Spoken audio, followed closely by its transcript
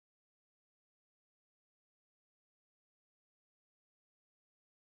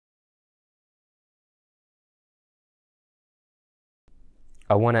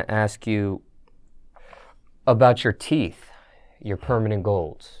I want to ask you about your teeth, your permanent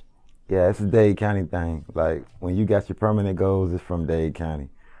golds. Yeah, it's a Dade County thing. Like, when you got your permanent goals, it's from Dade County.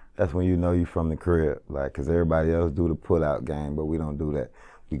 That's when you know you from the crib. Like, because everybody else do the pull-out game, but we don't do that.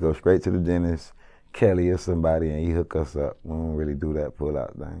 We go straight to the dentist, Kelly or somebody, and he hook us up. We don't really do that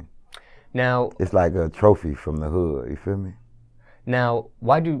pull-out thing. Now, it's like a trophy from the hood, you feel me? Now,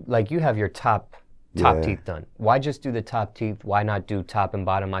 why do, like, you have your top teeth done. Why just do the top teeth? Why not do top and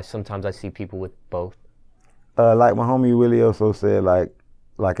bottom? Sometimes I see people with both. Like my homie Willie also said, like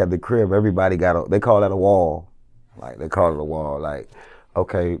at the crib, everybody got they call that a wall. Like, they call it a wall. Like,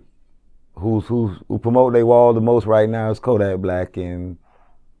 okay, who promote their wall the most right now is Kodak Black and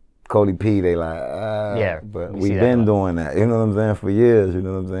Cody P. They like, yeah, but we've been doing that, you know what I'm saying, for years, you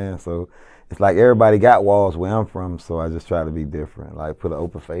know what I'm saying? So it's like everybody got walls where I'm from, so I just try to be different. Like, put an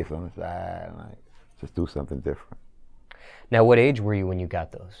open face on the side, and like, just do something different. Now, what age were you when you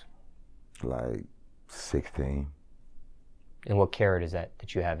got those? Like 16. And what carat is that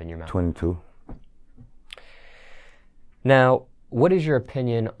you have in your mouth? 22. Now, what is your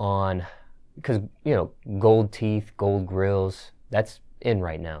opinion on, because, you know, gold teeth, gold grills, that's in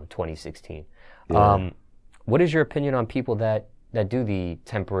right now, 2016. Yeah. What is your opinion on people that do the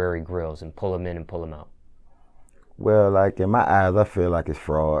temporary grills and pull them in and pull them out? Well, like, in my eyes, I feel like it's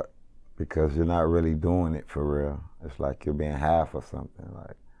fraud because you're not really doing it for real. It's like you're being half or something.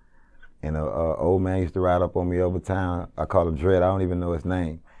 Like, and a old man used to ride up on me over town. I call him Dread. I don't even know his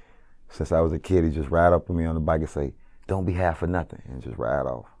name. Since I was a kid, he just ride up on me on the bike and say, "Don't be half for nothing," and just ride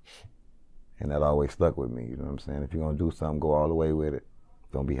off. And that always stuck with me, you know what I'm saying? If you're gonna do something, go all the way with it.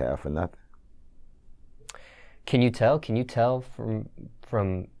 Don't be half for nothing. Can you tell? Can you tell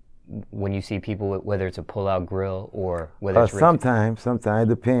from when you see people, whether it's a pull-out grill or whether it's sometimes it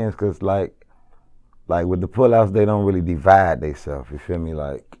depends, cause like with the pull-outs, they don't really divide themselves. You feel me?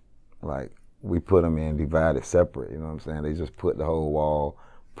 Like we put them in divided separate. You know what I'm saying? They just put the whole wall,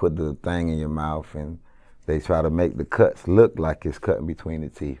 put the thing in your mouth, and they try to make the cuts look like it's cutting between the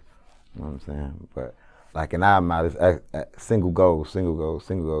teeth. You know what I'm saying? But like in our mouth, it's single goal, single goal,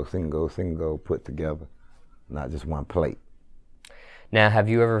 single goal, single goal, single goal put together, not just one plate. Now, have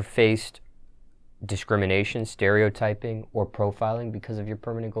you ever faced discrimination, stereotyping, or profiling because of your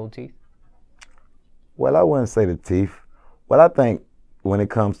permanent gold teeth? Well, I wouldn't say the teeth. Well, I think when it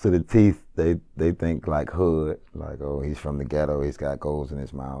comes to the teeth, they think like hood, like, oh, he's from the ghetto, he's got golds in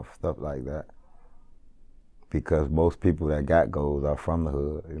his mouth, stuff like that. Because most people that got golds are from the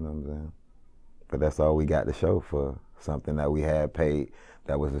hood, you know what I'm saying? But that's all we got to show for something that we had paid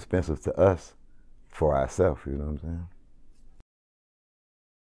that was expensive to us for ourselves, you know what I'm saying?